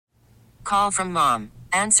Call from mom.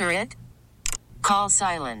 Answer it. Call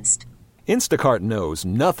silenced. Instacart knows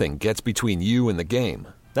nothing gets between you and the game.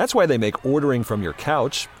 That's why they make ordering from your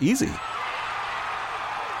couch easy.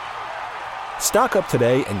 Stock up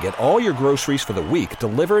today and get all your groceries for the week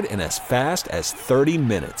delivered in as fast as 30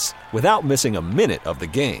 minutes without missing a minute of the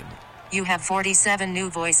game. You have 47 new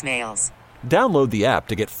voicemails. Download the app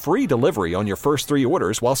to get free delivery on your first 3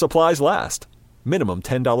 orders while supplies last. Minimum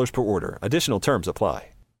 $10 per order. Additional terms apply.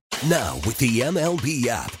 Now, with the MLB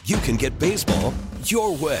app, you can get baseball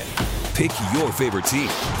your way. Pick your favorite team,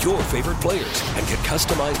 your favorite players, and get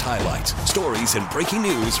customized highlights, stories, and breaking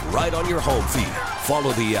news right on your home feed.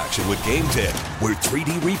 Follow the action with Game 10, where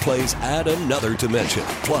 3D replays add another dimension.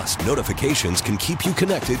 Plus, notifications can keep you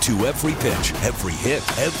connected to every pitch, every hit,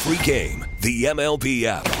 every game. The MLB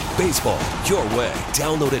app. Baseball your way.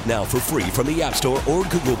 Download it now for free from the App Store or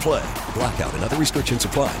Google Play. Blackout and other restrictions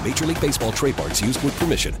apply. Major League Baseball trademarks used with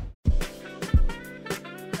permission.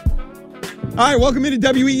 All right, welcome into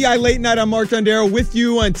WEEI Late Night. I'm Mark Dondero with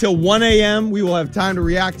you until 1 a.m. We will have time to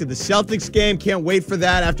react to the Celtics game. Can't wait for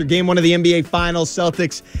that after game 1 of the NBA Finals,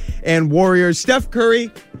 Celtics and Warriors. Steph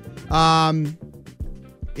Curry,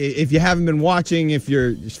 if you haven't been watching, if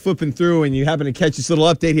you're just flipping through and you happen to catch this little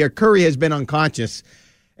update here, Curry has been unconscious.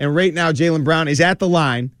 And right now, Jaylen Brown is at the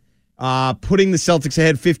line, putting the Celtics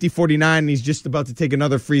ahead 50-49, and he's just about to take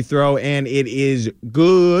another free throw, and it is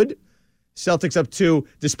good. Celtics up 2,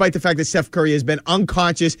 despite the fact that Steph Curry has been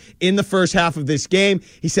unconscious in the first half of this game.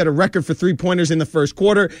 He set a record for three-pointers in the first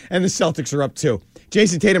quarter, and the Celtics are up 2.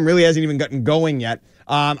 Jason Tatum really hasn't even gotten going yet.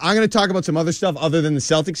 I'm going to talk about some other stuff other than the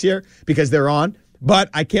Celtics here because they're on, but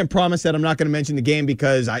I can't promise that I'm not going to mention the game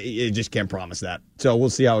because I just can't promise that. So we'll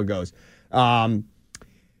see how it goes. But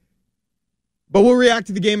we'll react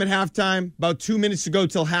to the game at halftime. About 2 minutes to go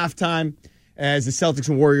till halftime as the Celtics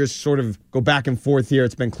and Warriors sort of go back and forth here.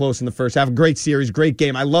 It's been close in the first half. A great series, great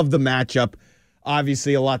game. I love the matchup.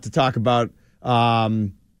 Obviously, a lot to talk about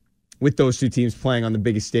with those two teams playing on the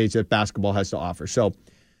biggest stage that basketball has to offer. So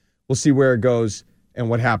we'll see where it goes and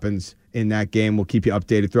what happens in that game. We'll keep you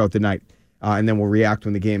updated throughout the night, and then we'll react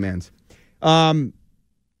when the game ends. A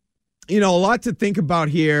lot to think about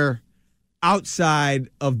here outside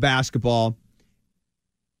of basketball.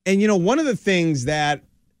 And, one of the things that,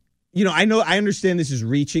 I understand this is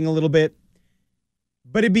reaching a little bit,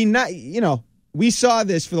 but it'd be not, we saw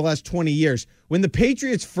this for the last 20 years. When the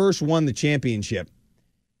Patriots first won the championship,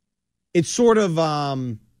 it sort of, I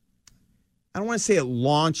don't want to say it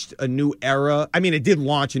launched a new era. I mean, it did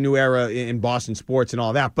launch a new era in Boston sports and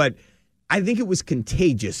all that, but I think it was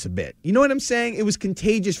contagious a bit. You know what I'm saying? It was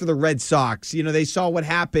contagious for the Red Sox. They saw what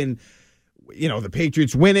happened. The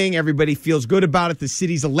Patriots winning, everybody feels good about it. The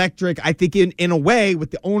city's electric. I think in a way,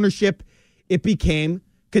 with the ownership, it became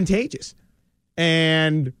contagious.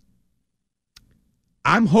 And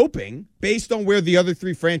I'm hoping, based on where the other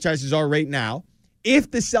three franchises are right now,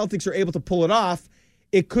 if the Celtics are able to pull it off,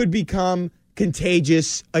 it could become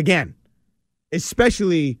contagious again,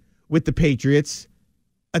 especially with the Patriots,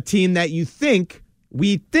 a team that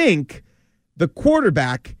we think the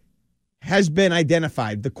quarterback has been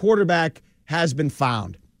identified. The quarterback has been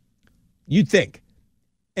found. You'd think.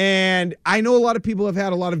 And I know a lot of people have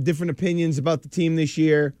had a lot of different opinions about the team this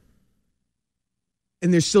year.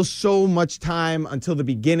 And there's still so much time until the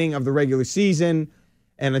beginning of the regular season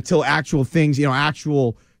and until actual things,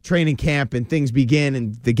 actual training camp and things begin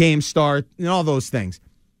and the games start and all those things.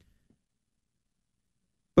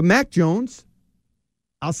 But Mac Jones,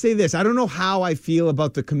 I'll say this. I don't know how I feel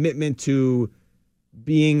about the commitment to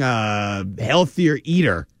being a healthier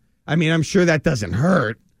eater. I mean, I'm sure that doesn't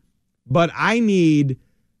hurt, but I need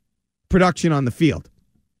production on the field.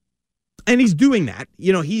 And he's doing that.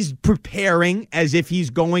 He's preparing as if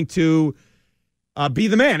he's going to be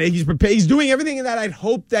the man. He's doing everything that I'd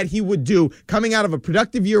hope that he would do coming out of a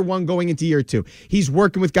productive year 1 going into year 2. He's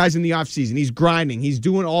working with guys in the offseason. He's grinding. He's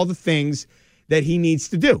doing all the things that he needs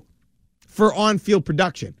to do for on-field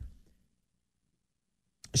production.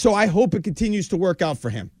 So I hope it continues to work out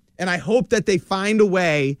for him. And I hope that they find a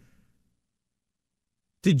way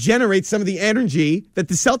to generate some of the energy that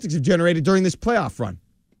the Celtics have generated during this playoff run.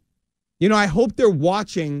 I hope they're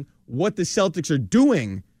watching what the Celtics are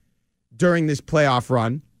doing during this playoff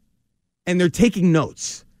run, and they're taking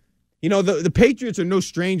notes. The Patriots are no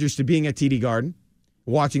strangers to being at TD Garden,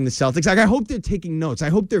 watching the Celtics. I hope they're taking notes. I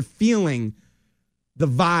hope they're feeling the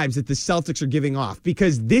vibes that the Celtics are giving off,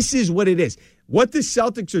 because this is what it is. What the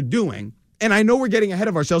Celtics are doing, and I know we're getting ahead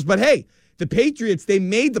of ourselves, but hey, the Patriots, they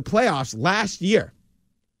made the playoffs last year.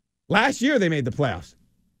 Last year they made the playoffs.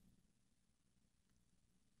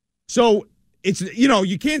 So it's,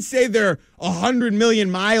 you can't say they're 100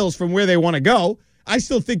 million miles from where they want to go. I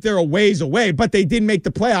still think they're a ways away, but they did make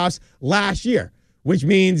the playoffs last year, which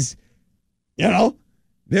means,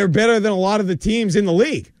 they're better than a lot of the teams in the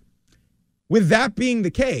league. With that being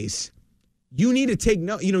the case, you need to take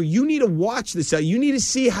note. You need to watch this out. You need to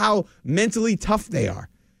see how mentally tough they are.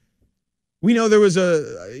 We know there was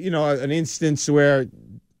an instance where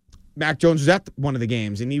Mac Jones was at one of the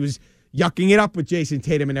games and he was yucking it up with Jason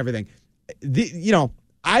Tatum and everything.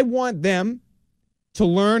 I want them to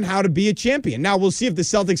learn how to be a champion. Now, we'll see if the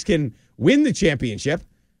Celtics can win the championship.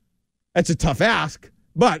 That's a tough ask,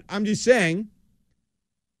 but I'm just saying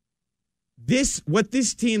what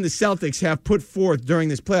this team, the Celtics, have put forth during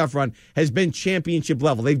this playoff run has been championship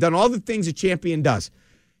level. They've done all the things a champion does.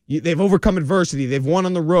 They've overcome adversity. They've won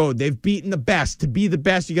on the road. They've beaten the best. To be the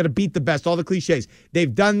best, you got to beat the best. All the cliches.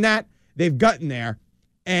 They've done that. They've gotten there.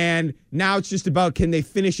 And now it's just about, can they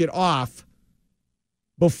finish it off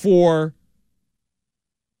before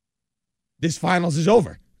this finals is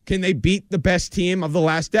over? Can they beat the best team of the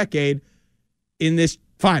last decade in this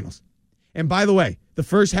finals? And by the way, the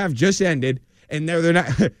first half just ended, and they're not.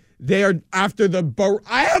 They are after the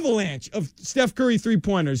avalanche of Steph Curry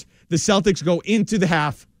three-pointers. The Celtics go into the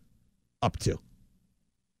half up 2.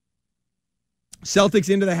 Celtics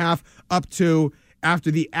into the half up 2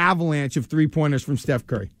 after the avalanche of three-pointers from Steph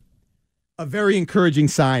Curry. A very encouraging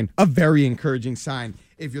sign.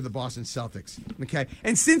 If you're the Boston Celtics. Okay?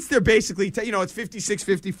 And since they're basically, it's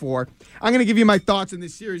 56-54, I'm going to give you my thoughts on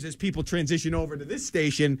this series as people transition over to this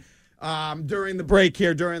station during the break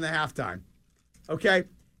here, during the halftime. Okay?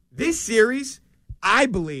 This series, I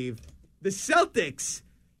believe, the Celtics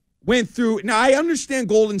went through. Now, I understand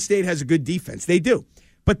Golden State has a good defense. They do.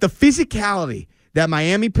 But the physicality that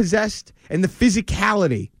Miami possessed and the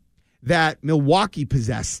physicality that Milwaukee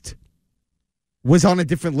possessed was on a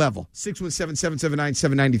different level.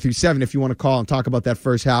 617-779-7937 if you want to call and talk about that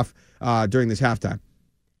first half during this halftime.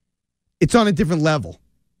 It's on a different level.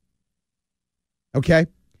 Okay?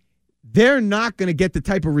 They're not going to get the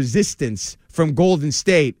type of resistance from Golden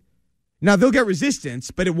State. Now, they'll get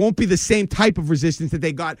resistance, but it won't be the same type of resistance that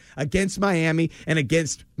they got against Miami and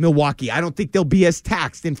against Milwaukee. I don't think they'll be as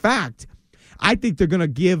taxed. In fact, I think they're going to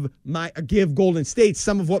give Golden State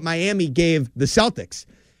some of what Miami gave the Celtics.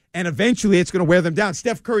 And eventually it's going to wear them down.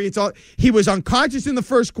 Steph Curry, he was unconscious in the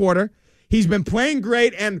first quarter. He's been playing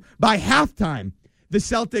great. And by halftime, the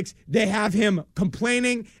Celtics, they have him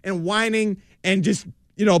complaining and whining and just,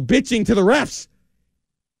 bitching to the refs.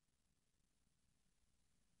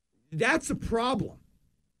 That's a problem.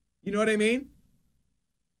 You know what I mean?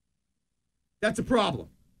 That's a problem.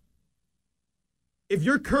 If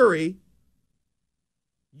you're Curry,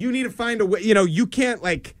 you need to find a way. You can't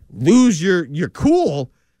lose your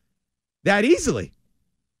cool that easily.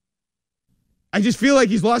 I just feel like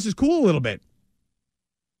he's lost his cool a little bit.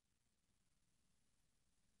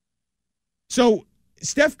 So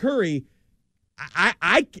Steph Curry,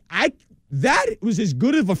 that was as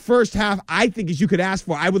good of a first half, I think, as you could ask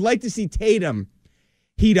for. I would like to see Tatum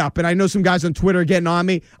heat up. And I know some guys on Twitter are getting on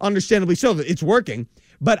me. Understandably so. It's working.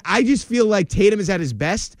 But I just feel like Tatum is at his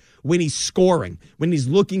best when he's scoring, when he's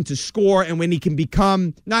looking to score, and when he can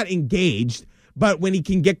become not engaged, but when he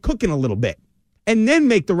can get cooking a little bit. And then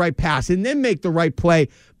make the right pass, and then make the right play.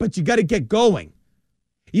 But you got to get going.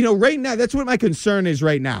 Right now, that's what my concern is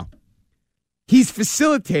right now. He's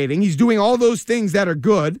facilitating. He's doing all those things that are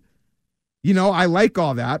good. I like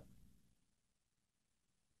all that.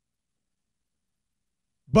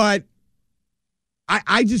 But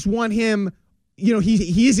I just want him,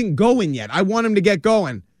 he isn't going yet. I want him to get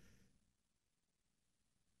going.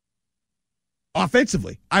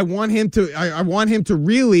 Offensively. I want him to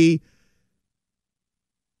really,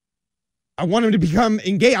 I want him to become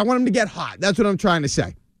engaged. I want him to get hot. That's what I'm trying to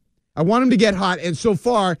say. I want him to get hot, and so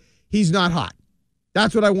far, he's not hot.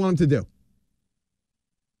 That's what I want him to do.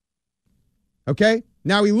 Okay?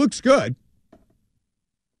 Now he looks good.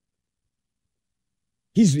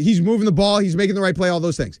 He's moving the ball. He's making the right play, all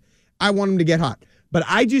those things. I want him to get hot. But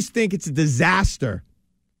I just think it's a disaster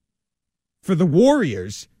for the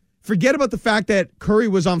Warriors. Forget about the fact that Curry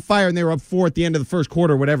was on fire and they were up 4 at the end of the first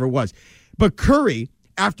quarter, whatever it was. But Curry,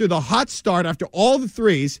 after the hot start, after all the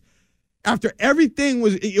threes, after everything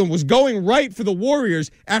was going right for the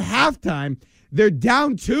Warriors, at halftime, they're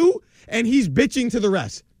down 2, and he's bitching to the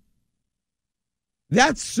rest.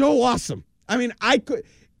 That's so awesome.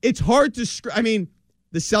 It's hard to,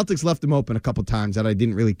 the Celtics left him open a couple times that I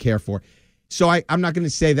didn't really care for. So I'm not going to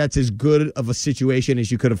say that's as good of a situation as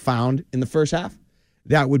you could have found in the first half.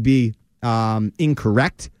 That would be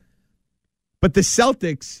incorrect. But the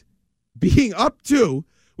Celtics being up 2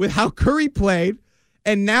 with how Curry played.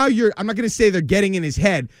 And now I'm not going to say they're getting in his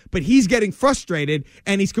head, but he's getting frustrated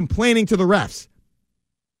and he's complaining to the refs.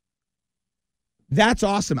 That's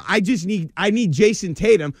awesome. I need Jason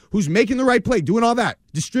Tatum, who's making the right play, doing all that,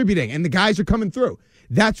 distributing, and the guys are coming through.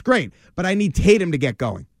 That's great. But I need Tatum to get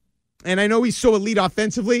going. And I know he's so elite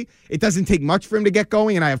offensively, it doesn't take much for him to get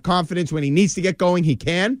going, and I have confidence when he needs to get going, he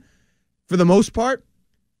can, for the most part.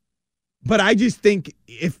 But I just think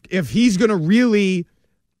if he's going to really,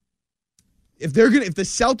 if the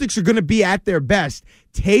Celtics are going to be at their best,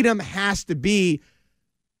 Tatum has to be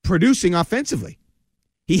producing offensively.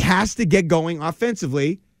 He has to get going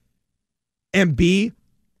offensively and be,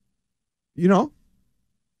 a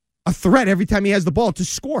threat every time he has the ball to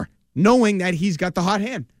score, knowing that he's got the hot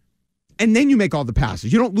hand. And then you make all the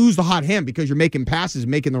passes. You don't lose the hot hand because you're making passes,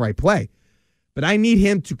 making the right play. But I need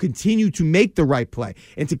him to continue to make the right play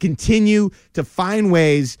and to continue to find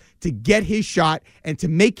ways to get his shot and to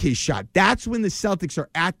make his shot. That's when the Celtics are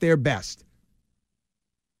at their best.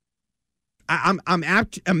 I'm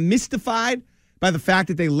mystified by the fact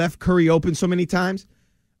that they left Curry open so many times.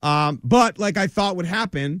 But like I thought would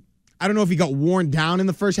happen, I don't know if he got worn down in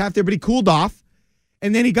the first half there, but he cooled off,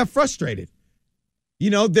 and then he got frustrated.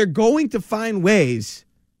 They're going to find ways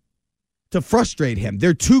to frustrate him.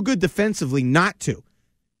 They're too good defensively not to.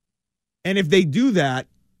 And if they do that,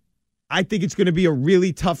 I think it's going to be a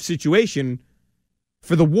really tough situation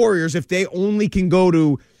for the Warriors if they only can go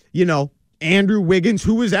to, Andrew Wiggins,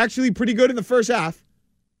 who was actually pretty good in the first half,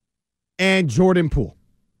 and Jordan Poole.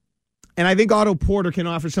 And I think Otto Porter can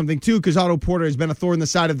offer something too, because Otto Porter has been a thorn in the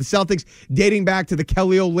side of the Celtics dating back to the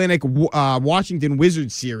Kelly Olynyk Washington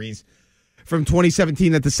Wizards series from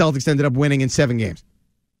 2017 that the Celtics ended up winning in 7 games.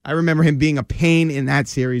 I remember him being a pain in that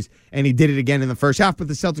series, and he did it again in the first half, but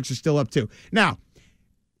the Celtics are still up too. Now,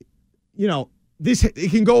 it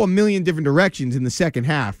can go a million different directions in the second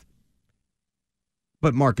half,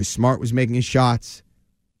 but Marcus Smart was making his shots.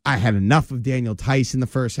 I had enough of Daniel Tice in the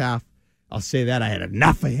first half. I'll say that. I had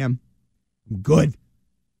enough of him. I'm good.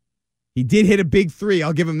 He did hit a big 3.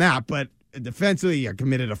 I'll give him that. But defensively, he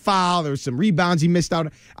committed a foul. There was some rebounds he missed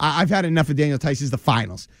out. I've had enough of Daniel Tice. It's the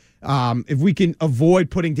finals. If we can avoid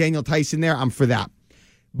putting Daniel Tice in there, I'm for that.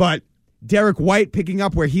 But Derek White picking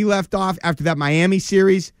up where he left off after that Miami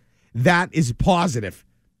series, that is positive.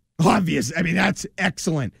 Obvious. I mean, that's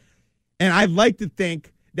excellent. And I'd like to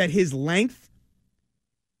think that his length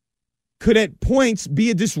could at points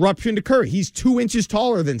be a disruption to Curry. He's 2 inches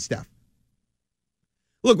taller than Steph.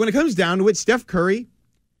 Look, when it comes down to it, Steph Curry,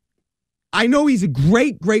 I know he's a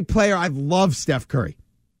great, great player. I've loved Steph Curry.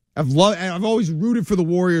 I've always rooted for the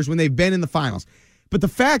Warriors when they've been in the finals. But the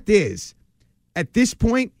fact is, at this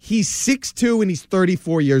point, he's 6'2" and he's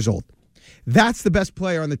 34 years old. That's the best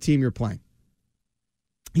player on the team you're playing.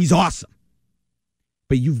 He's awesome.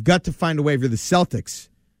 But you've got to find a way for the Celtics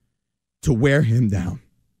to wear him down.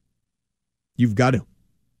 You've got to.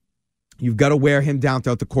 You've got to wear him down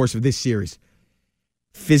throughout the course of this series.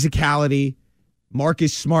 Physicality,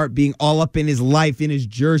 Marcus Smart being all up in his life, in his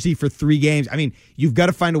jersey for 3 games. I mean, you've got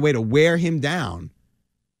to find a way to wear him down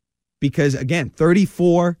because, again,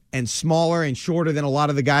 34 and smaller and shorter than a lot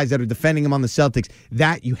of the guys that are defending him on the Celtics,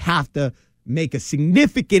 that you have to make a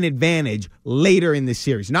significant advantage later in this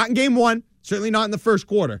series. Not in game 1, certainly not in the first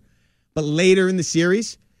quarter, but later in the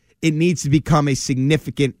series, it needs to become a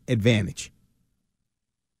significant advantage.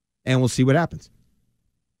 And we'll see what happens.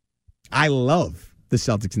 I love the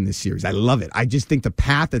Celtics in this series. I love it. I just think the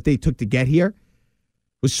path that they took to get here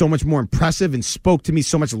was so much more impressive and spoke to me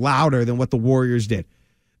so much louder than what the Warriors did.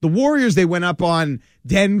 The Warriors, they went up on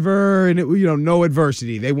Denver and, no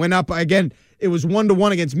adversity. They went up, again, it was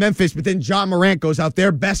 1-1 against Memphis, but then John Morant goes out,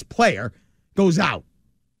 their best player goes out.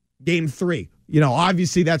 Game 3.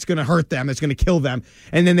 Obviously that's going to hurt them. It's going to kill them.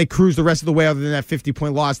 And then they cruise the rest of the way. Other than that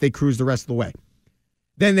 50-point loss, they cruise the rest of the way.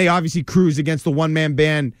 Then they obviously cruise against the one-man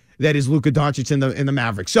band that is Luka Doncic in the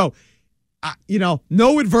Mavericks. So,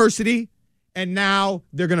 no adversity, and now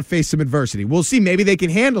they're going to face some adversity. We'll see. Maybe they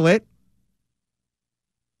can handle it.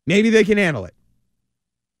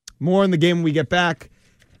 More in the game when we get back.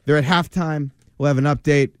 They're at halftime. We'll have an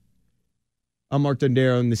update. I'm Mark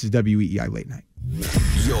Dondero, and this is WEEI Late Night.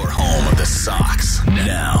 Your home of the Sox.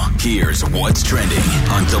 Now, here's what's trending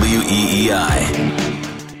on WEEI.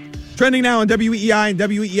 Trending now on WEEI and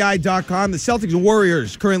WEEI.com. The Celtics and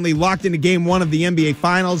Warriors currently locked into Game 1 of the NBA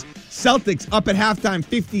Finals. Celtics up at halftime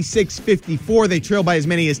 56-54. They trail by as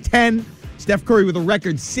many as 10. Steph Curry with a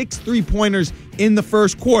record 6 3-pointers in the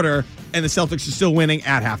first quarter, and the Celtics are still winning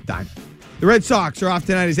at halftime. The Red Sox are off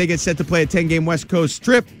tonight as they get set to play a 10-game West Coast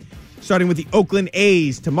trip starting with the Oakland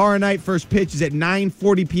A's. Tomorrow night, first pitch is at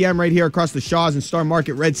 9:40 p.m. right here across the Shaws and Star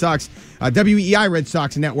Market Red Sox, WEI Red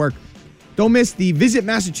Sox Network. Don't miss the Visit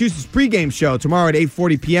Massachusetts pregame show tomorrow at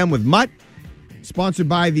 8:40 p.m. with Mutt, sponsored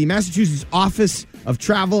by the Massachusetts Office of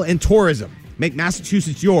Travel and Tourism. Make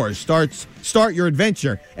Massachusetts yours. Start your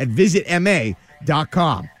adventure at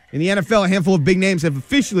visitma.com. In the NFL, a handful of big names have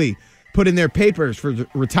officially put in their papers for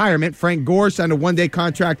retirement. Frank Gore signed a one-day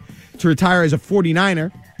contract to retire as a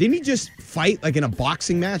 49er. Didn't he just fight like in a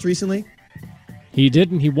boxing match recently? He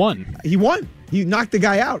did, and he won. He won. He knocked the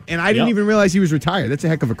guy out, and I didn't even realize he was retired. That's a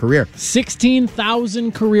heck of a career.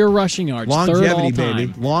 16,000 career rushing yards. Longevity,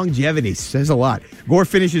 baby. Longevity says a lot. Gore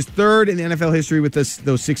finishes third in the NFL history with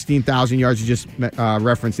those 16,000 yards you just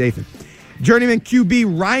referenced, Nathan. Journeyman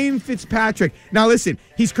QB Ryan Fitzpatrick. Now, listen,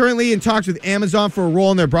 he's currently in talks with Amazon for a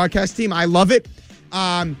role in their broadcast team. I love it.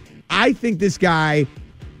 I think this guy,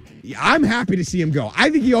 I'm happy to see him go. I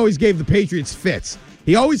think he always gave the Patriots fits.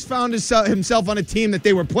 He always found himself on a team that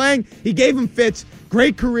they were playing. He gave him fits.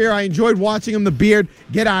 Great career. I enjoyed watching him. The beard.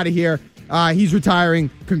 Get out of here. He's retiring.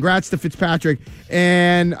 Congrats to Fitzpatrick.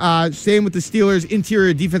 And staying with the Steelers,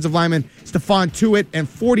 interior defensive lineman Stephon Tuitt and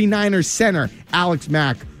 49ers center Alex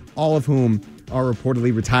Mack, all of whom are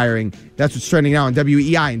reportedly retiring. That's what's trending now on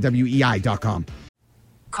WEI and WEI.com.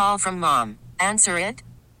 Call from mom. Answer it.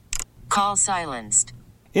 Call silenced.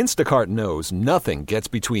 Instacart knows nothing gets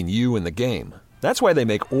between you and the game. That's why they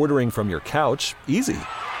make ordering from your couch easy.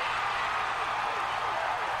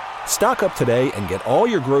 Stock up today and get all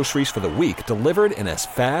your groceries for the week delivered in as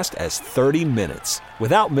fast as 30 minutes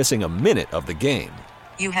without missing a minute of the game.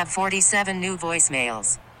 You have 47 new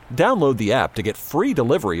voicemails. Download the app to get free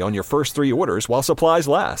delivery on your first 3 orders while supplies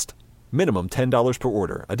last. Minimum $10 per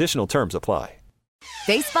order. Additional terms apply.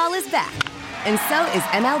 Baseball is back, and so is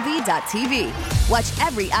MLB.tv. Watch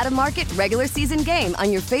every out-of-market regular season game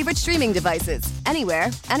on your favorite streaming devices,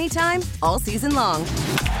 anywhere, anytime, all season long.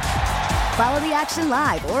 Follow the action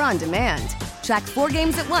live or on demand. Track 4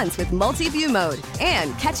 games at once with multi-view mode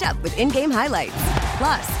and catch up with in-game highlights.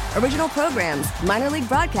 Plus, original programs, minor league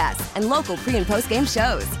broadcasts, and local pre- and post-game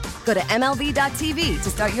shows. Go to MLB.tv to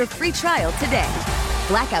start your free trial today.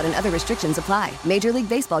 Blackout and other restrictions apply. Major League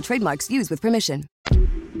Baseball trademarks used with permission.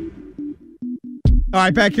 All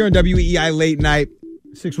right, back here on WEI Late Night,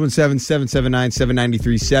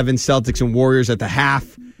 617-779-7937. Celtics and Warriors at the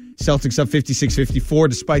half. Celtics up 56-54,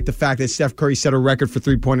 despite the fact that Steph Curry set a record for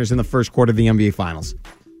three-pointers in the first quarter of the NBA Finals.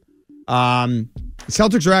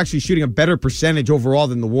 Celtics are actually shooting a better percentage overall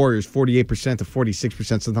than the Warriors, 48% to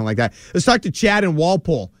 46%, something like that. Let's talk to Chad in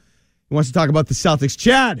Walpole. He wants to talk about the Celtics.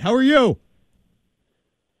 Chad, how are you?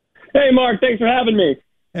 Hey, Mark. Thanks for having me.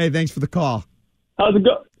 Hey, thanks for the call. How's it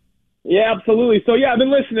go? Yeah, absolutely. So, I've been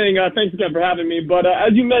listening. Thanks again for having me. But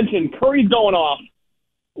as you mentioned, Curry's going off,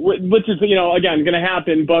 which is, again, going to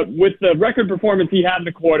happen. But with the record performance he had in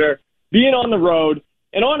the quarter, being on the road,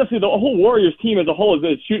 and honestly, the whole Warriors team as a whole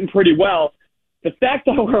is shooting pretty well. The fact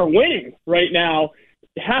that we're winning right now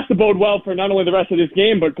has to bode well for not only the rest of this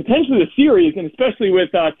game, but potentially the series, and especially with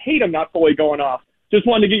Tatum not fully going off. Just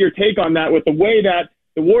wanted to get your take on that with the way that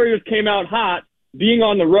the Warriors came out hot, being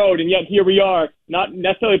on the road, and yet here we are, not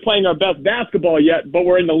necessarily playing our best basketball yet, but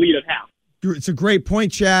we're in the lead at half. It's a great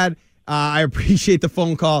point, Chad. I appreciate the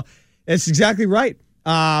phone call. That's exactly right.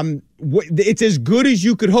 It's as good as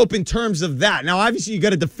you could hope in terms of that. Now, obviously, you got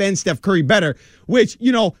to defend Steph Curry better, which,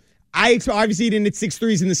 obviously he didn't hit 6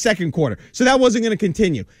 threes in the second quarter, so that wasn't going to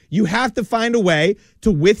continue. You have to find a way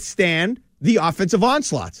to withstand the offensive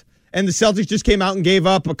onslaughts. And the Celtics just came out and gave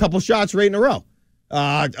up a couple shots right in a row.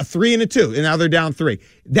 A 3 and a 2, and now they're down 3.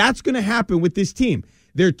 That's going to happen with this team.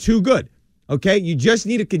 They're too good, okay? You just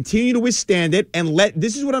need to continue to withstand it and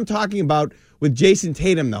this is what I'm talking about with Jason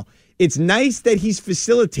Tatum, though. It's nice that he's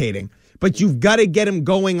facilitating, but you've got to get him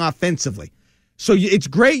going offensively. So it's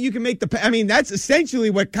great you can make that's essentially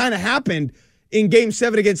what kind of happened in Game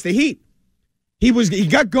 7 against the Heat. He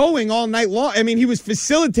got going all night long. He was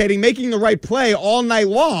facilitating, making the right play all night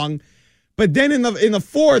long. But then in the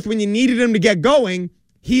fourth, when you needed him to get going,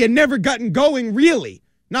 he had never gotten going, really.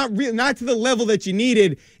 Not to the level that you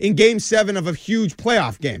needed in Game 7 of a huge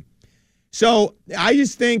playoff game. So I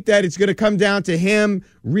just think that it's going to come down to him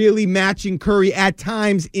really matching Curry at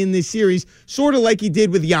times in this series, sort of like he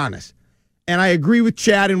did with Giannis. And I agree with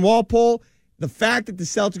Chad and Walpole. The fact that the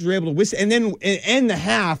Celtics were able to withstand and then end the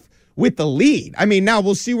half with the lead. Now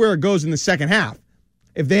we'll see where it goes in the second half.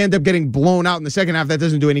 If they end up getting blown out in the second half, that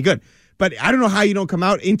doesn't do any good. But I don't know how you don't come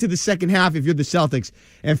out into the second half if you're the Celtics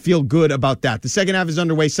and feel good about that. The second half is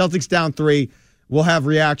underway. Celtics down 3. We'll have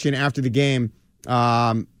reaction after the game,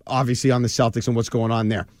 obviously, on the Celtics and what's going on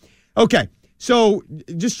there. Okay, So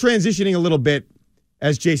just transitioning a little bit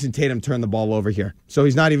as Jason Tatum turned the ball over here. So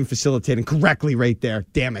he's not even facilitating correctly right there.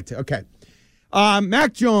 Damn it. Okay.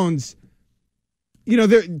 Mac Jones,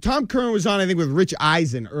 Tom Curran was on, I think, with Rich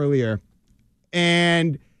Eisen earlier.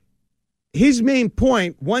 And his main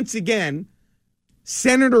point, once again,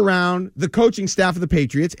 centered around the coaching staff of the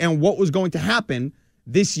Patriots and what was going to happen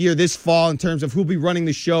this year, this fall, in terms of who'll be running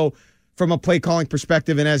the show from a play calling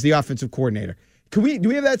perspective and as the offensive coordinator. Do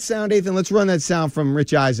we have that sound, Ethan? Let's run that sound from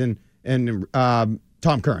Rich Eisen and Tom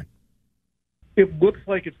Curran. It looks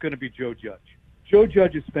like it's going to be Joe Judge. Joe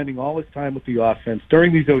Judge is spending all his time with the offense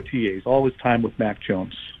during these OTAs, all his time with Mac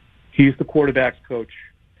Jones. He's the quarterback's coach.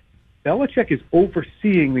 Belichick is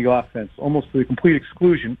overseeing the offense almost to the complete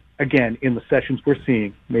exclusion, again, in the sessions we're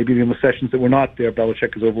seeing. Maybe in the sessions that were not there,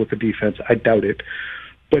 Belichick is over with the defense. I doubt it.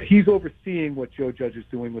 But he's overseeing what Joe Judge is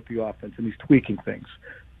doing with the offense, and he's tweaking things.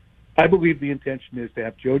 I believe the intention is to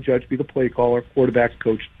have Joe Judge be the play caller, quarterback's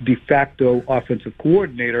coach, de facto offensive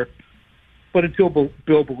coordinator. But until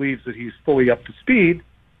Bill believes that he's fully up to speed,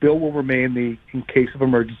 Bill will remain the in case of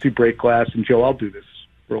emergency break glass, and Joe, I'll do this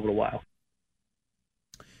for a little while.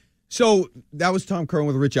 So that was Tom Curran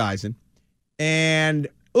with Rich Eisen. And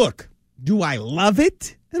look, do I love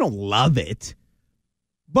it? I don't love it.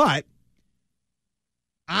 But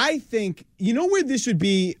I think, where this would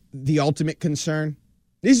be the ultimate concern?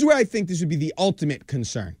 This is where I think this would be the ultimate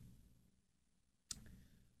concern.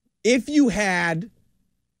 If you had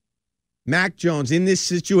Mac Jones in this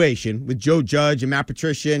situation with Joe Judge and Matt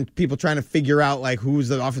Patricia and people trying to figure out who was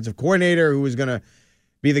the offensive coordinator, who was going to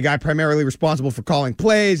be the guy primarily responsible for calling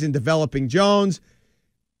plays and developing Jones.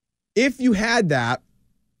 If you had that,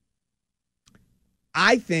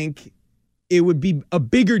 I think it would be a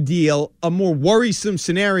bigger deal, a more worrisome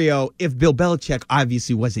scenario if Bill Belichick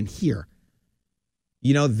obviously wasn't here.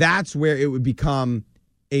 That's where it would become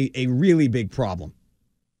a really big problem.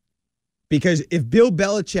 Because if Bill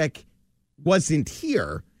Belichick wasn't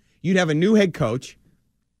here, you'd have a new head coach,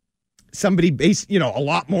 somebody a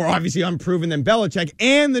lot more obviously unproven than Belichick,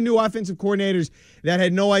 and the new offensive coordinators that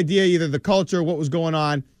had no idea either the culture or what was going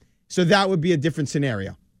on. So that would be a different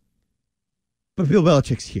scenario. But Bill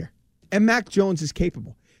Belichick's here, and Mac Jones is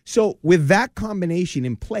capable. So with that combination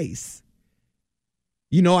in place,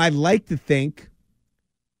 I'd like to think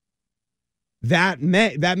that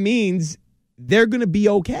means they're going to be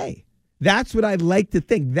okay. That's what I'd like to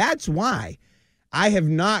think. That's why I have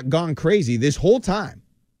not gone crazy this whole time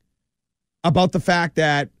about the fact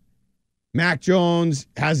that Mac Jones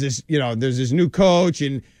has this, there's this new coach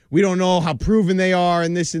and we don't know how proven they are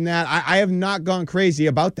and this and that. I have not gone crazy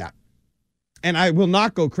about that. And I will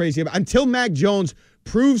not go crazy about until Mac Jones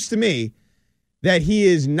proves to me that he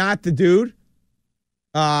is not the dude.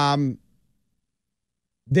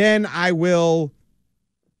 Then I will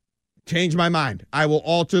change my mind. I will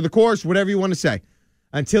alter the course, whatever you want to say,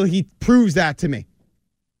 until he proves that to me.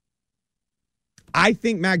 I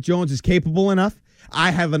think Mac Jones is capable enough.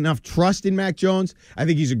 I have enough trust in Mac Jones. I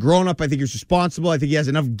think he's a grown-up. I think he's responsible. I think he has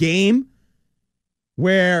enough game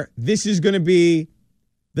where this is going to be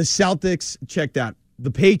the Celtics, check that,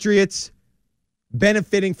 the Patriots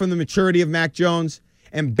benefiting from the maturity of Mac Jones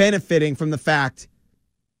and benefiting from the fact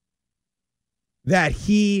that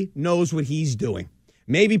he knows what he's doing.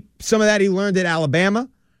 Maybe some of that he learned at Alabama.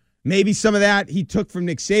 Maybe some of that he took from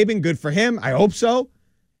Nick Saban. Good for him. I hope so.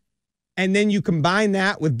 And then you combine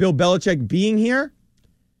that with Bill Belichick being here.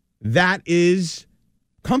 That is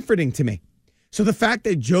comforting to me. So the fact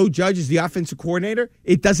that Joe Judge is the offensive coordinator,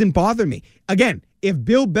 it doesn't bother me. Again, if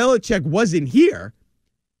Bill Belichick wasn't here,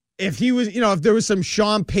 if he was, if there was some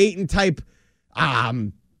Sean Payton type,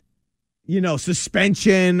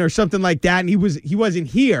 suspension or something like that, and he wasn't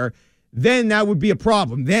here, then that would be a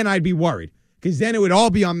problem. Then I'd be worried because then it would all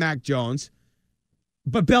be on Mac Jones.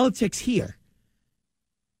 But Belichick's here.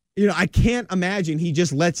 I can't imagine he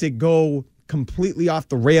just lets it go completely off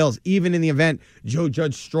the rails, even in the event Joe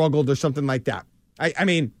Judge struggled or something like that. I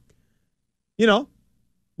mean, we'll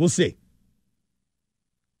see.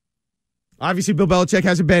 Obviously, Bill Belichick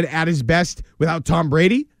hasn't been at his best without Tom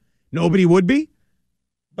Brady. Nobody would be.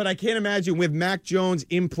 But I can't imagine with Mac Jones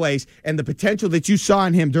in place and the potential that you saw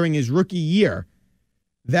in him during his rookie year,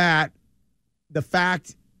 that the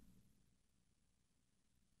fact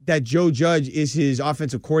that Joe Judge is his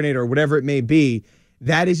offensive coordinator or whatever it may be,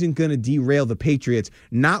 that isn't going to derail the Patriots,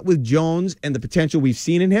 not with Jones and the potential we've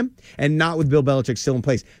seen in him, and not with Bill Belichick still in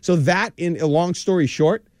place. So that, in a long story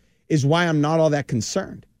short, is why I'm not all that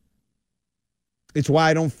concerned. It's why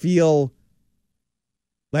I don't feel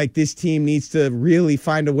like this team needs to really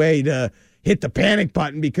find a way to, hit the panic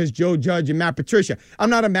button because Joe Judge and Matt Patricia. I'm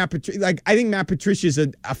not a Matt Patricia. Like, I think Matt Patricia is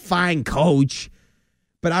a fine coach,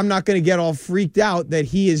 but I'm not going to get all freaked out that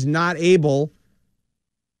he is not able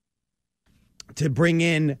to bring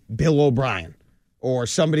in Bill O'Brien or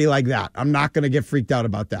somebody like that. I'm not going to get freaked out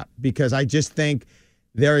about that because I just think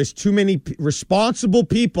there is too many responsible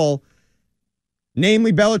people,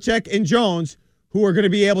 namely Belichick and Jones, who are going to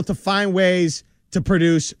be able to find ways to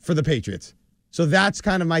produce for the Patriots. So that's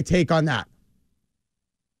kind of my take on that.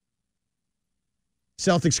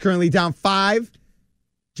 Celtics currently down 5.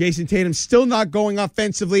 Jason Tatum still not going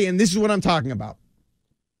offensively, and this is what I'm talking about.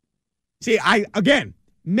 See, again,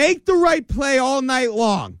 make the right play all night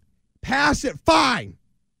long. Pass it, fine.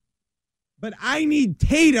 But I need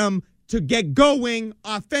Tatum to get going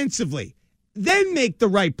offensively. Then make the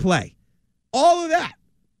right play. All of that.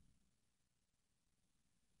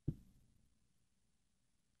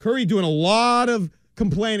 Curry doing a lot of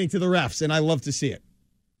complaining to the refs, and I love to see it.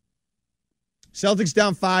 Celtics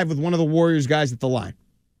down 5 with one of the Warriors guys at the line.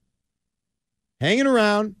 Hanging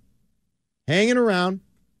around.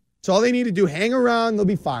 That's all they need to do. Hang around, they'll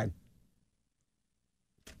be fine.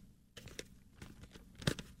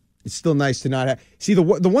 It's still nice to not have. See, the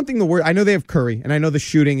one thing the Warriors, I know they have Curry, and I know the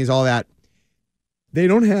shooting is all that. They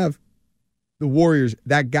don't have the Warriors,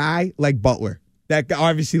 that guy like Butler, that guy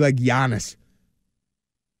obviously like Giannis.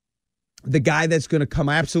 The guy that's going to come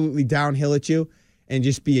absolutely downhill at you and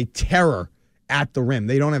just be a terror at the rim.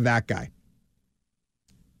 They don't have that guy.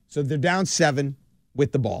 So they're down 7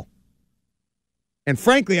 with the ball. And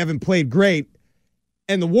frankly, haven't played great.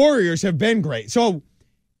 And the Warriors have been great. So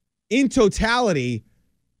in totality,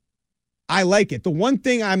 I like it. The one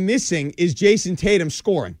thing I'm missing is Jason Tatum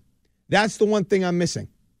scoring. That's the one thing I'm missing.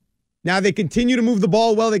 Now they continue to move the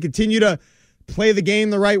ball well. They continue to play the game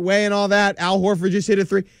the right way and all that. Al Horford just hit a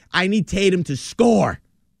 3. I need Tatum to score.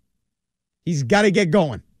 He's got to get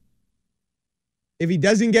going. If he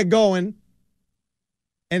doesn't get going,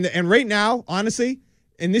 and right now, honestly,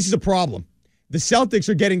 and this is a problem, the Celtics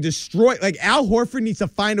are getting destroyed. Like, Al Horford needs to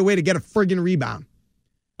find a way to get a friggin' rebound.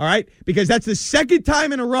 All right? Because that's the second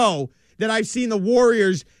time in a row that I've seen the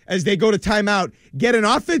Warriors, as they go to timeout, get an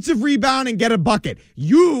offensive rebound and get a bucket.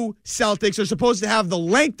 You, Celtics, are supposed to have the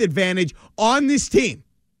length advantage on this team.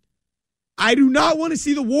 I do not want to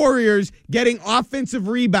see the Warriors getting offensive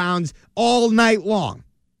rebounds all night long.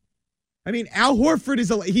 I mean, Al Horford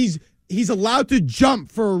he's allowed to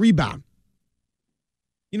jump for a rebound.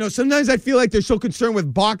 You know, sometimes I feel like they're so concerned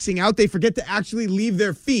with boxing out, they forget to actually leave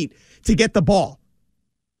their feet to get the ball.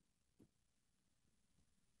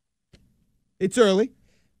 It's early.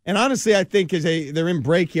 And honestly, I think they're in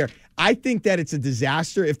break here. I think that it's a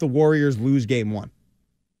disaster if the Warriors lose game 1.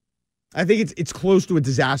 I think it's close to a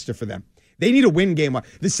disaster for them. They need to win game 1.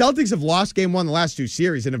 The Celtics have lost game 1 the last 2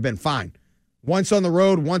 series and have been fine. Once on the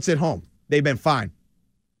road, once at home. They've been fine.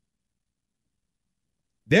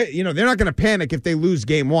 They're not going to panic if they lose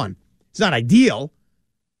game 1. It's not ideal.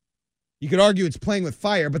 You could argue it's playing with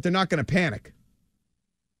fire, but they're not going to panic.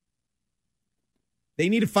 They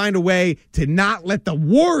need to find a way to not let the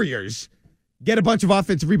Warriors get a bunch of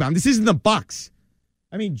offensive rebounds. This isn't the Bucks.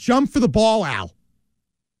 I mean, jump for the ball, Al.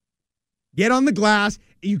 Get on the glass.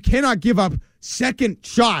 You cannot give up second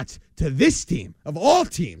shots to this team, of all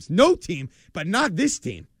teams. No team, but not this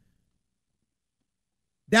team.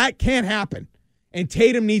 That can't happen. And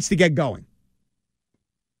Tatum needs to get going.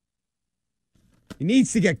 He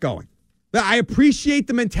needs to get going. I appreciate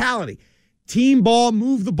the mentality. Team ball,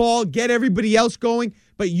 move the ball, get everybody else going,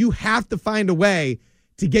 but you have to find a way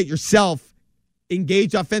to get yourself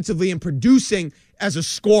engaged offensively and producing as a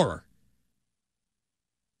scorer.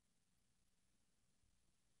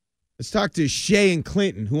 Let's talk to Shay and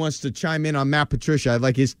Clinton, who wants to chime in on Matt Patricia. I'd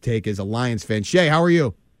like his take as a Lions fan. Shay, how are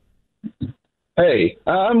you? Hey,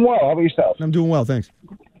 I'm well. How about yourself? I'm doing well, thanks.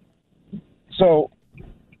 So,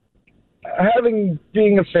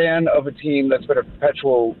 being a fan of a team that's been a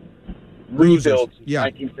perpetual rebuild since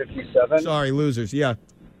 1957. Sorry, losers. Yeah.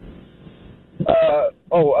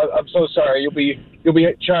 I'm so sorry. You'll be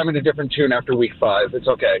chiming a different tune after week 5. It's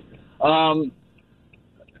okay.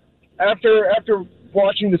 After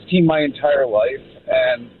watching this team my entire life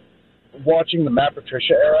and watching the Matt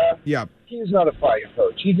Patricia era, yeah, he's not a fire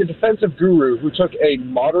coach. He's a defensive guru who took a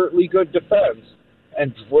moderately good defense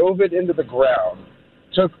and drove it into the ground.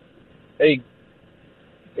 Took a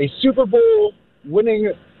Super Bowl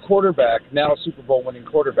winning quarterback, now Super Bowl winning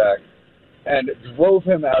quarterback, and drove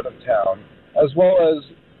him out of town, as well as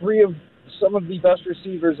 3 of some of the best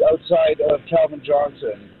receivers outside of Calvin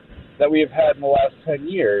Johnson that we have had in the last 10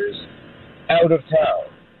 years out of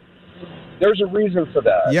town. There's a reason for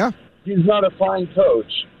that. Yeah. He's not a fine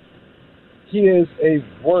coach. he is a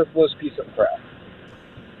worthless piece of crap.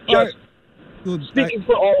 Just speaking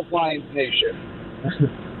for all of Lions Nation.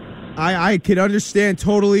 I could understand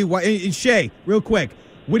totally why. And Shay, real quick,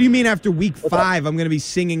 what do you mean after week 5 I'm going to be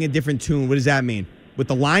singing a different tune? What does that mean? With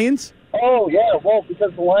the Lions? Oh, yeah, well,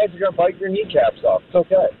 because the Lions are going to bite your kneecaps off. It's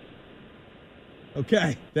okay.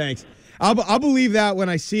 Okay, thanks. I'll believe that when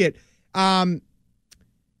I see it. That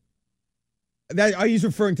he's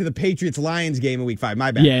referring to the Patriots-Lions game in week 5.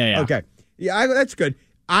 My bad. Yeah. Okay. Yeah, that's good.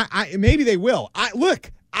 I maybe they will.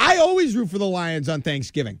 I always root for the Lions on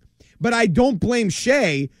Thanksgiving, but I don't blame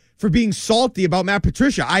Shay for being salty about Matt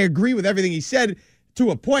Patricia. I agree with everything he said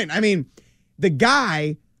to a point. I mean, the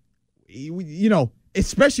guy,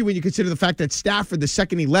 especially when you consider the fact that Stafford, the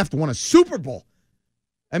second he left, won a Super Bowl.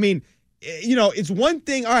 I mean, it's one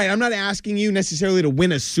thing. All right, I'm not asking you necessarily to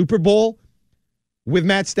win a Super Bowl with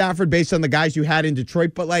Matt Stafford based on the guys you had in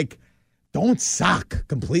Detroit, but don't suck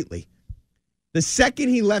completely. The second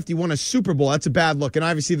he left, he won a Super Bowl. That's a bad look. And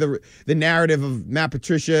obviously the narrative of Matt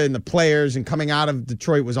Patricia and the players and coming out of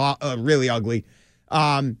Detroit was really ugly.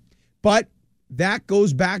 But that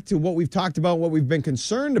goes back to what we've talked about, what we've been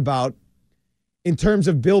concerned about in terms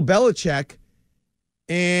of Bill Belichick.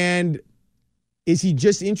 And is he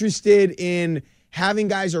just interested in having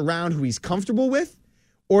guys around who he's comfortable with?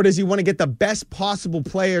 Or does he want to get the best possible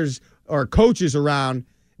players or coaches around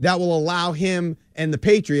that will allow him and the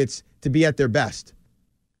Patriots to be at their best?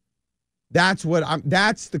 That's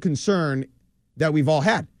the concern that we've all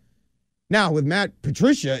had. Now, with Matt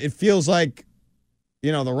Patricia, it feels like,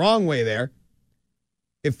 the wrong way there.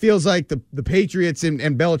 It feels like the Patriots and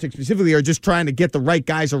Belichick specifically are just trying to get the right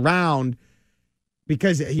guys around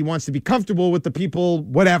because he wants to be comfortable with the people,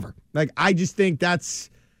 whatever. I just think that's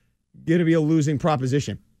going to be a losing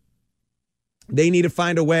proposition. They need to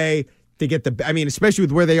find a way to get especially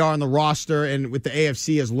with where they are on the roster and with the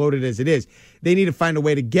AFC as loaded as it is, they need to find a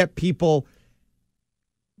way to get people,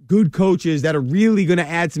 good coaches that are really going to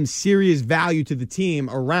add some serious value to the team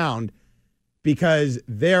around, because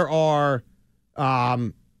there are,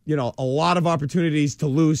 a lot of opportunities to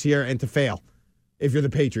lose here and to fail if you're the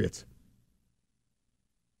Patriots.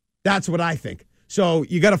 That's what I think. So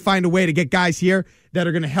you got to find a way to get guys here that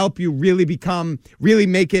are going to help you really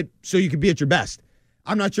make it so you can be at your best.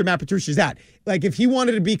 I'm not sure Matt Patricia's that. If he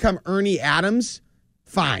wanted to become Ernie Adams,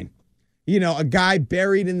 fine. A guy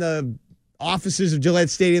buried in the offices of Gillette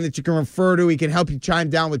Stadium that you can refer to. He can help you chime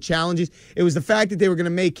down with challenges. It was the fact that they were going to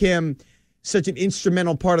make him such an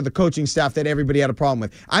instrumental part of the coaching staff that everybody had a problem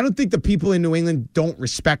with. I don't think the people in New England don't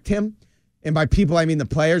respect him. And by people, I mean the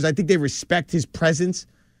players. I think they respect his presence.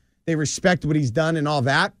 They respect what he's done and all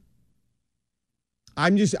that. I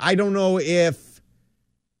don't know if,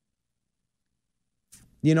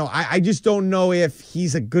 I just don't know if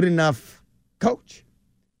he's a good enough coach.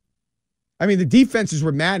 I mean, the defenses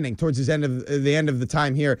were maddening towards the end of the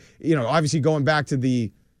time here. Obviously going back to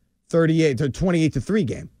the 28-3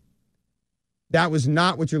 game. That was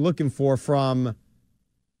not what you're looking for from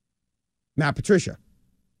Matt Patricia.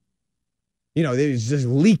 It was just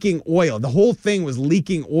leaking oil. The whole thing was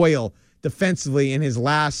leaking oil defensively in his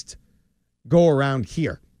last go-around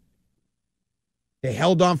here. They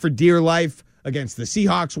held on for dear life against the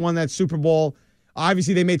Seahawks, won that Super Bowl.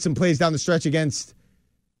 Obviously, they made some plays down the stretch against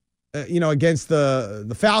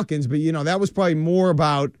the Falcons, but, that was probably more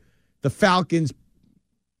about the Falcons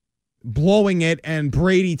blowing it and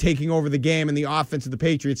Brady taking over the game and the offense of the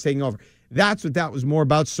Patriots taking over. That's what that was more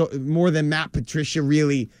about, so more than Matt Patricia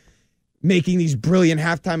really making these brilliant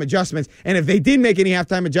halftime adjustments. And if they did make any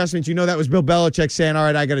halftime adjustments, that was Bill Belichick saying, all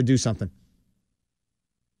right, I got to do something.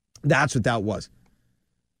 That's what that was.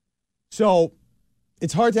 So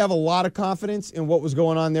it's hard to have a lot of confidence in what was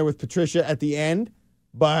going on there with Patricia at the end,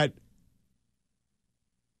 but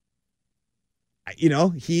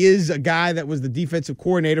he is a guy that was the defensive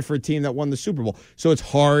coordinator for a team that won the Super Bowl. So it's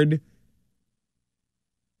hard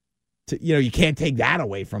to, you can't take that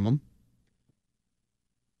away from him.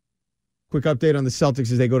 Quick update on the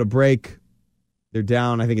Celtics as they go to break. They're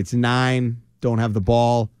down, I think it's 9, don't have the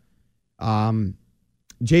ball. From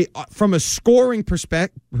a scoring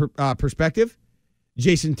perspective,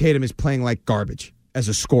 Jason Tatum is playing like garbage as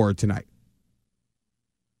a scorer tonight.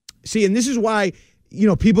 See, and this is why,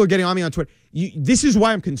 people are getting on me on Twitter. This is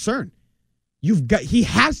why I'm concerned. He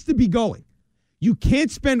has to be going. You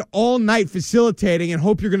can't spend all night facilitating and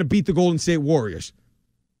hope you're going to beat the Golden State Warriors.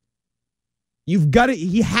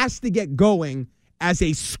 He has to get going as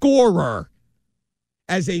a scorer.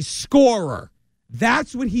 As a scorer.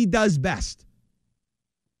 That's what he does best.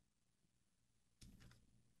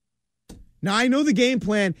 Now, I know the game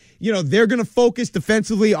plan, they're going to focus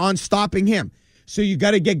defensively on stopping him. So you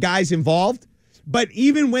got to get guys involved. But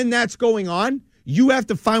even when that's going on, you have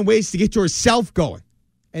to find ways to get yourself going.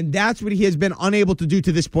 And that's what he has been unable to do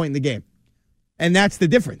to this point in the game. And that's the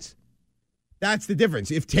difference. That's the difference.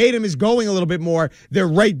 If Tatum is going a little bit more, they're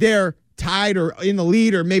right there tied or in the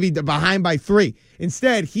lead or maybe behind by 3.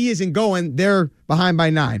 Instead, he isn't going. They're behind by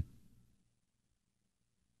 9.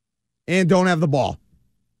 And don't have the ball.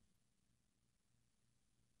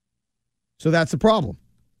 So that's the problem.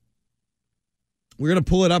 We're going to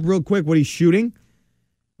pull it up real quick, what he's shooting.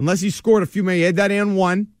 Unless he scored a few more. He had that and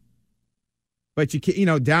 1. But,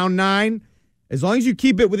 down 9. As long as you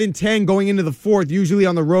keep it within 10 going into the 4th, usually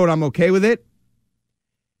on the road, I'm okay with it.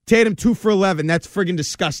 Tatum, 2 for 11. That's friggin'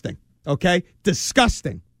 disgusting. Okay?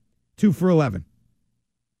 Disgusting. 2 for 11.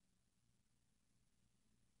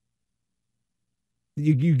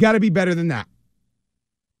 You got to be better than that.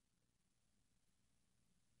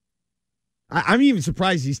 I'm even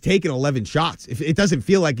surprised he's taken 11 shots. If it doesn't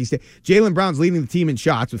feel like he's Jaylen Brown's leading the team in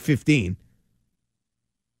shots with 15.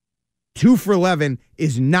 2 for 11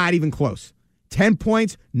 is not even close. 10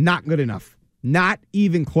 points, not good enough. Not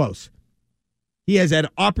even close. He has had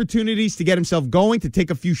opportunities to get himself going, to take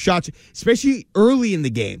a few shots, especially early in the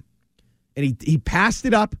game. And he passed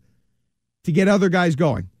it up to get other guys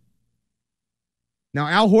going. Now,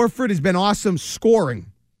 Al Horford has been awesome scoring.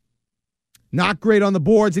 Not great on the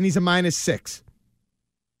boards, and he's a -6.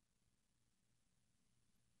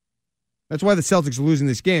 That's why the Celtics are losing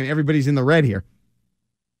this game. Everybody's in the red here.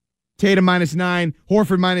 Tatum -9,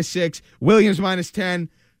 Horford -6, Williams -10,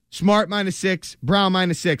 Smart -6, Brown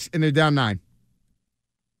 -6, and they're down 9.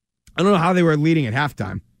 I don't know how they were leading at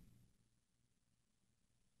halftime.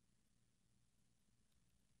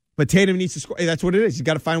 But Tatum needs to score. Hey, that's what it is. He's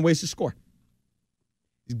got to find ways to score.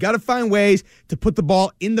 He's got to find ways to put the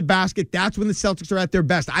ball in the basket. That's when the Celtics are at their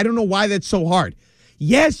best. I don't know why that's so hard.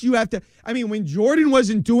 Yes, you have to. I mean, when Jordan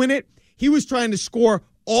wasn't doing it, he was trying to score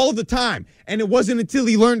all the time. And it wasn't until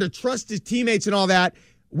he learned to trust his teammates and all that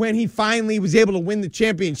when he finally was able to win the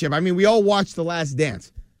championship. I mean, we all watched The Last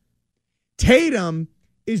Dance. Tatum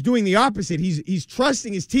is doing the opposite. He's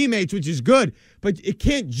trusting his teammates, which is good, but it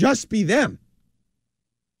can't just be them.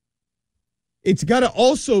 It's got to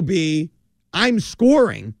also be, I'm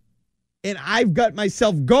scoring and I've got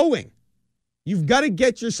myself going. You've got to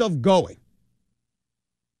get yourself going.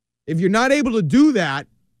 If you're not able to do that,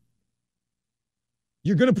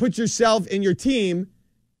 you're going to put yourself and your team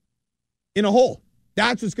in a hole.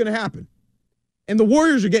 That's what's going to happen. And the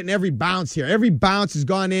Warriors are getting every bounce here. Every bounce has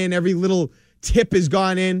gone in. Every little tip has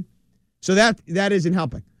gone in. So that isn't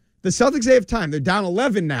helping. The Celtics, they have time. They're down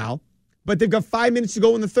 11 now, but they've got 5 minutes to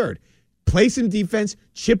go in the third. Play some defense,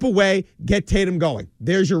 chip away, get Tatum going.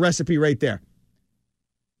 There's your recipe right there.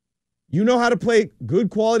 You know how to play good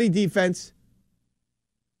quality defense.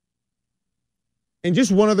 And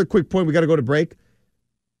just one other quick point, we got to go to break.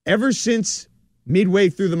 Ever since midway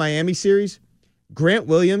through the Miami series, Grant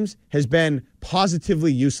Williams has been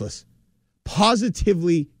positively useless.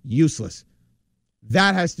 Positively useless.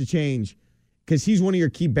 That has to change because he's one of your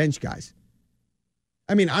key bench guys.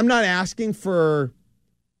 I mean, I'm not asking for,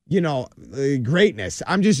 greatness.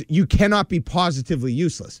 You cannot be positively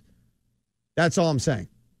useless. That's all I'm saying.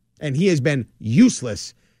 And he has been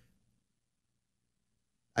useless.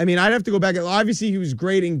 I mean, I'd have to go back. Obviously, he was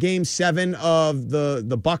great in Game 7 of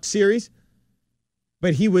the Bucks series,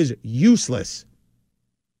 but he was useless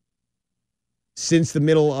since the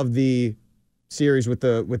middle of the series with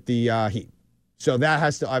the Heat. So that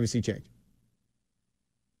has to obviously change.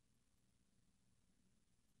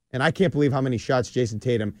 And I can't believe how many shots Jason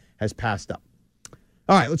Tatum has passed up.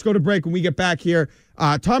 All right, let's go to break. When we get back here,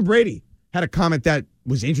 Tom Brady had a comment that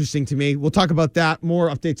was interesting to me. We'll talk about that. More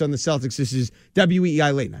updates on the Celtics. This is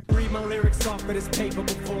WEEI Late Night. Read my lyrics off of this paper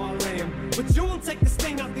before I lay 'em. But you won't take the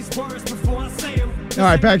sting out these words before I say 'em. All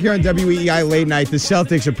right, back here on WEEI Late Night, the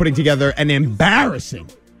Celtics are putting together an embarrassing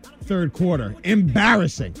third quarter.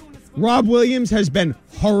 Embarrassing. Rob Williams has been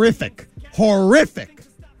horrific. Horrific.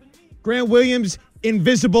 Grant Williams,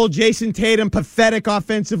 invisible. Jason Tatum, pathetic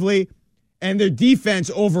offensively. And their defense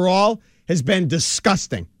overall has been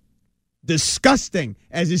disgusting. Disgusting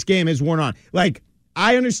as this game has worn on. Like,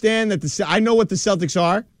 I understand that I know what the Celtics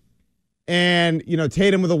are. And,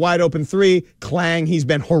 Tatum with a wide open 3. Clang, he's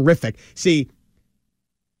been horrific. See,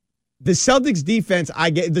 the Celtics defense,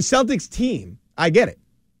 I get. The Celtics team, I get it.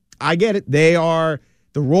 I get it. The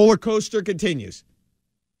roller coaster continues.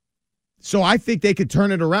 So I think they could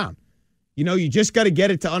turn it around. You just got to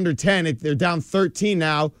get it to under 10. They're down 13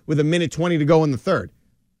 now with 1:20 to go in the third.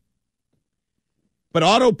 But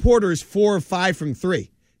Otto Porter is 4 of 5 from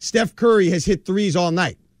 3. Steph Curry has hit threes all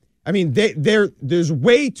night. I mean, there's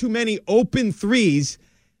way too many open threes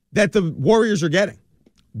that the Warriors are getting.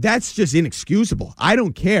 That's just inexcusable. I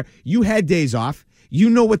don't care. You had days off. You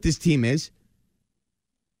know what this team is.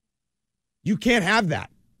 You can't have that.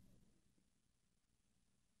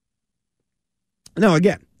 Now,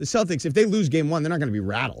 again, the Celtics, if they lose game one, they're not going to be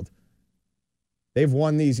rattled. They've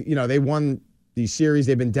won these, they won these series.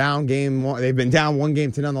 They've been down game one. They've been down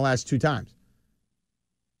 1-0 the last 2 times.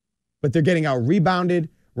 But they're getting out rebounded.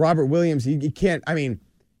 Robert Williams, he can't,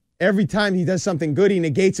 every time he does something good, he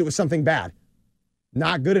negates it with something bad.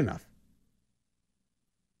 Not good enough.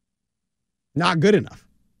 Not good enough.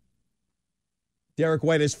 Derek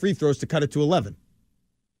White has free throws to cut it to 11.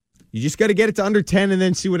 You just got to get it to under 10 and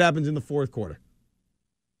then see what happens in the fourth quarter.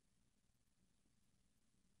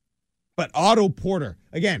 But Otto Porter,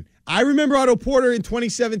 again, I remember Otto Porter in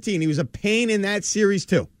 2017. He was a pain in that series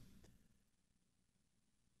too.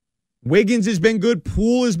 Wiggins has been good.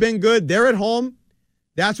 Poole has been good. They're at home.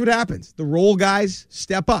 That's what happens. The role guys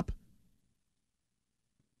step up.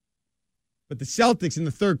 But the Celtics in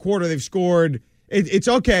the third quarter, they've scored. It's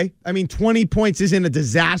okay. 20 points isn't a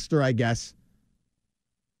disaster, I guess.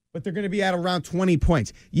 But they're going to be at around 20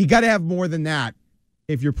 points. You got to have more than that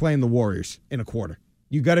if you're playing the Warriors in a quarter.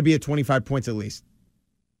 You got to be at 25 points at least.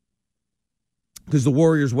 Because the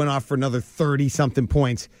Warriors went off for another 30-something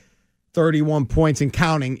points, 31 points and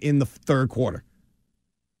counting in the third quarter.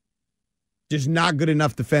 Just not good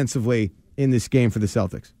enough defensively in this game for the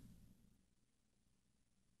Celtics.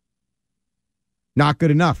 Not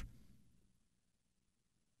good enough.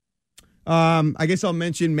 I guess I'll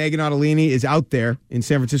mention Megan Ottolini is out there in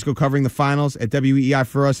San Francisco covering the finals at WEEI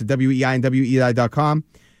for us at WEEI and WEEI.com.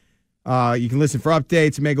 You can listen for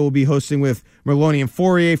updates. Megan will be hosting with Merloni and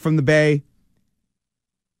Fourier from the Bay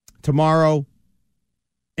tomorrow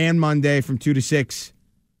and Monday from 2 to 6.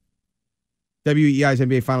 WEEI's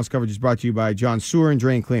NBA Finals coverage is brought to you by John Sewer and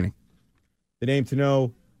Drain Cleaning. The name to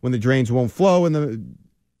know when the drains won't flow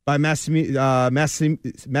by Massimo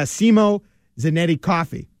Zanetti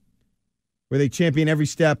Coffee, where they champion every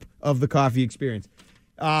step of the coffee experience.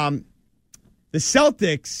 The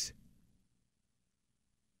Celtics,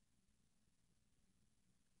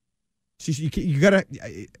 you gotta,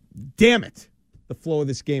 damn it. The flow of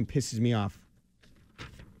this game pisses me off.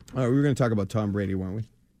 All right, we were going to talk about Tom Brady, weren't we?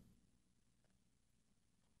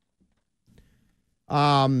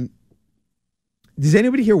 Does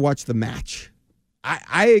anybody here watch the match?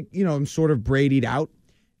 I'm sort of Brady'd out.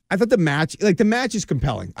 I thought the match is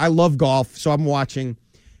compelling. I love golf, so I'm watching.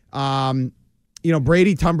 Tom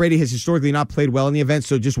Brady has historically not played well in the event,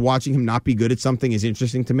 so just watching him not be good at something is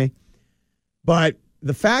interesting to me. But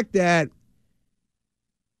the fact that,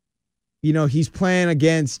 he's playing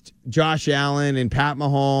against Josh Allen and Pat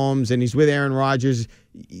Mahomes, and he's with Aaron Rodgers,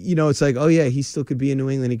 it's like, oh yeah, he still could be in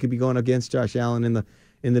New England. He could be going against Josh Allen in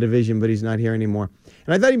the division, but he's not here anymore.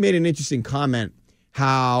 And I thought he made an interesting comment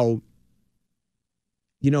how,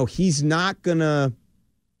 he's not going to,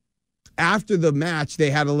 after the match,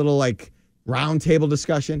 they had a little round table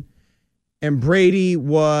discussion, and Brady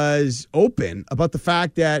was open about the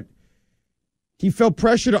fact that he felt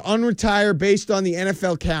pressure to unretire based on the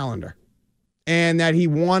NFL calendar and that he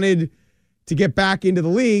wanted to get back into the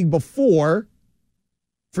league before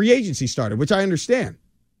free agency started, which I understand.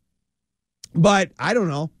 But I don't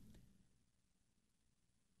know.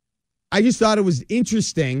 I just thought it was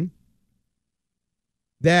interesting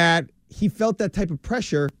that he felt that type of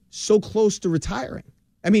pressure so close to retiring.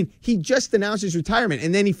 He just announced his retirement,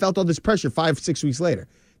 and then he felt all this pressure 5-6 weeks later.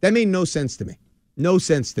 That made no sense to me. No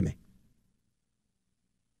sense to me.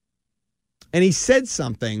 And he said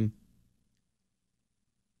something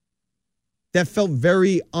that felt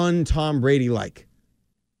very un-Tom Brady-like.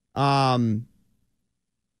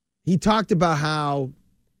 He talked about how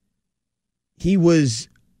he was,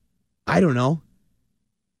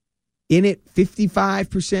 in it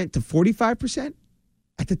 55% to 45%.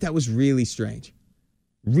 I thought that was really strange.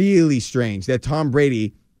 Really strange that Tom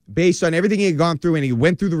Brady, based on everything he had gone through, and he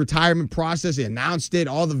went through the retirement process, he announced it,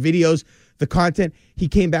 all the videos, the content, he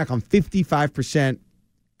came back on 55%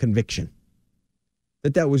 conviction.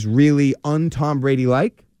 That was really un-Tom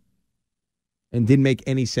Brady-like and didn't make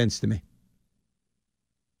any sense to me.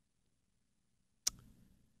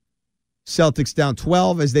 Celtics down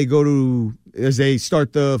 12 as they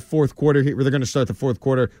start the fourth quarter. They're going to start the fourth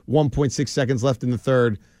quarter. 1.6 seconds left in the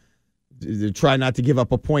third. They try not to give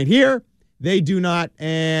up a point here. They do not,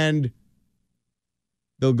 and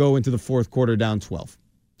they'll go into the fourth quarter down 12.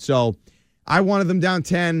 So I wanted them down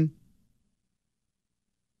 10.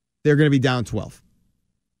 They're going to be down 12.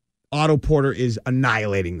 Otto Porter is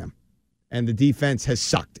annihilating them, and the defense has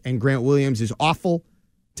sucked. And Grant Williams is awful.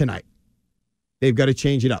 tonight. They've got to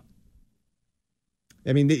change it up.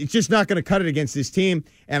 I mean, it's just not going to cut it against this team,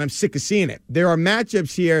 and I'm sick of seeing it. There are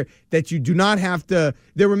matchups here that you do not have to.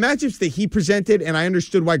 There were matchups that he presented, and I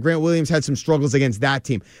understood why Grant Williams had some struggles against that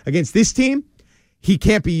team. Against this team, he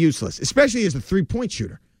can't be useless, especially as a three-point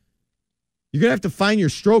shooter. You're going to have to find your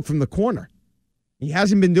stroke from the corner. He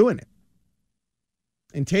hasn't been doing it.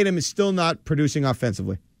 And Tatum is still not producing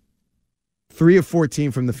offensively. 3 of 14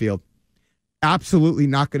 from the field. Absolutely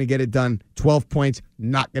not going to get it done. 12 points,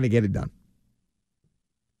 not going to get it done.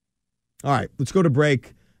 All right, let's go to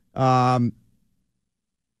break. I'll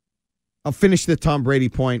finish the Tom Brady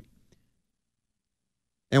point,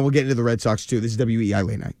 and we'll get into the Red Sox, too. This is WEI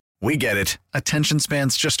Late Night. We get it. Attention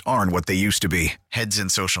spans just aren't what they used to be. Heads in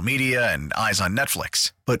social media and eyes on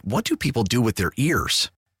Netflix. But what do people do with their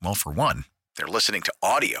ears? Well, for one, they're listening to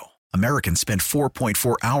audio. Americans spend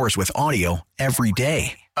 4.4 hours with audio every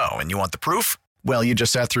day. Oh, and you want the proof? Well, you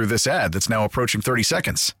just sat through this ad that's now approaching 30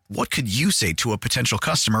 seconds. What could you say to a potential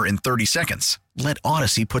customer in 30 seconds? Let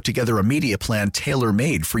Odyssey put together a media plan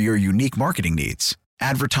tailor-made for your unique marketing needs.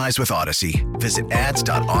 Advertise with Odyssey. Visit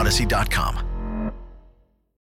ads.odyssey.com.